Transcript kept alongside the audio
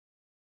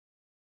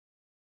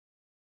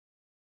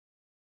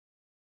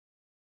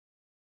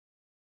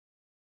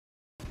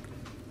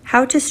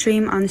How to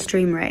stream on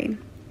StreamRay.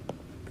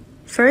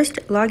 First,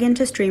 log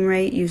into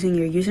StreamRay using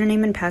your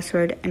username and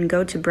password and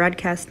go to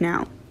Broadcast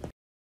Now.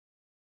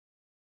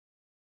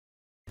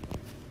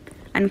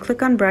 And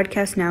click on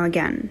Broadcast Now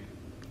again.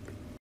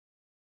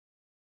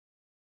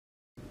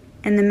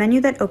 In the menu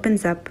that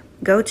opens up,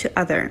 go to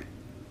Other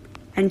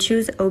and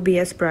choose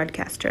OBS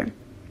Broadcaster.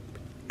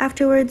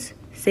 Afterwards,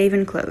 save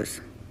and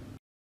close.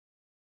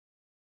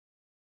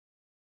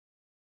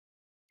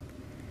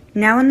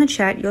 Now in the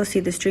chat, you'll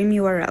see the stream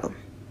URL.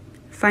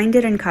 Find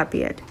it and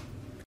copy it.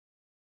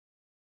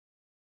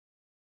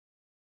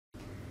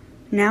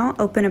 Now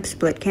open up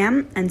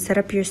SplitCam and set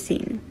up your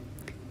scene.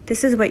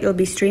 This is what you'll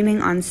be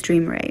streaming on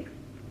StreamRay.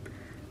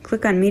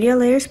 Click on Media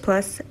Layers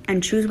Plus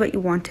and choose what you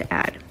want to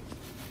add.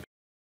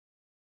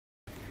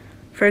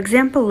 For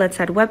example, let's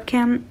add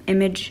webcam,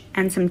 image,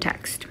 and some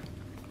text.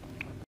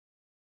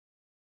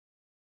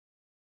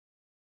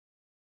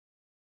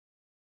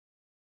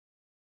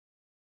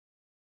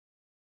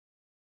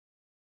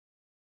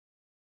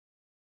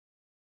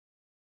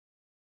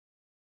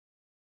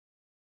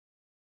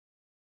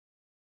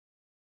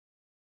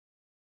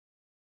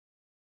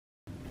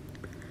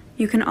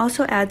 You can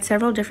also add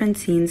several different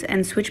scenes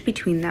and switch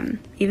between them,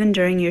 even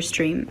during your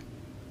stream.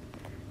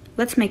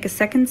 Let's make a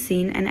second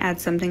scene and add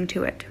something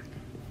to it.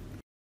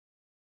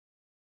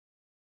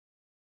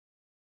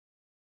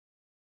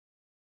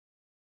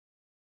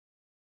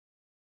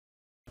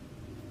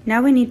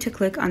 Now we need to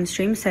click on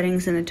Stream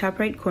Settings in the top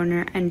right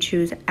corner and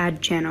choose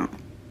Add Channel.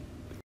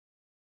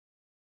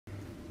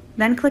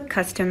 Then click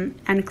Custom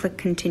and click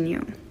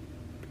Continue.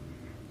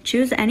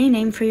 Choose any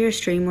name for your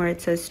stream where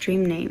it says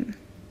Stream Name.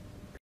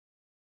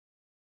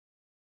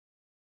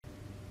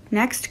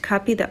 Next,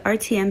 copy the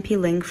RTMP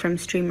link from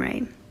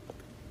StreamRay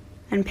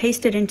and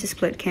paste it into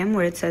SplitCam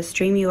where it says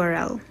Stream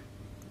URL.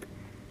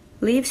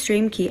 Leave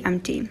Stream Key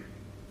empty.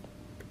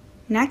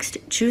 Next,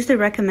 choose the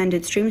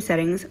recommended stream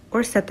settings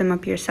or set them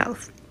up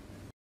yourself.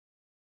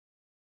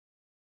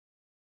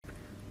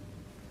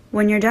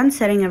 When you're done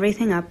setting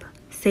everything up,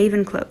 save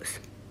and close.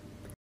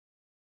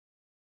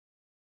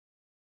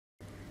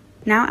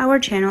 Now our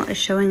channel is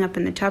showing up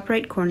in the top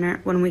right corner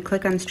when we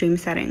click on Stream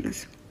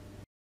Settings.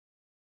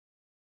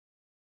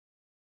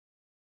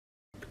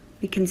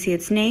 We can see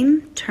its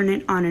name, turn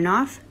it on and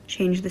off,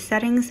 change the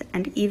settings,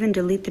 and even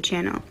delete the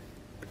channel.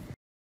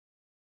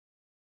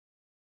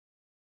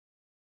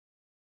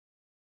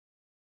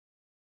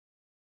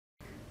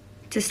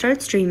 To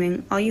start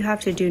streaming, all you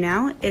have to do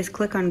now is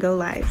click on Go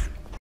Live.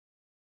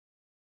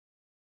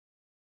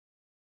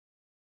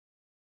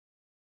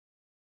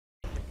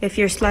 If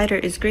your slider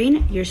is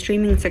green, you're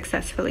streaming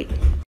successfully.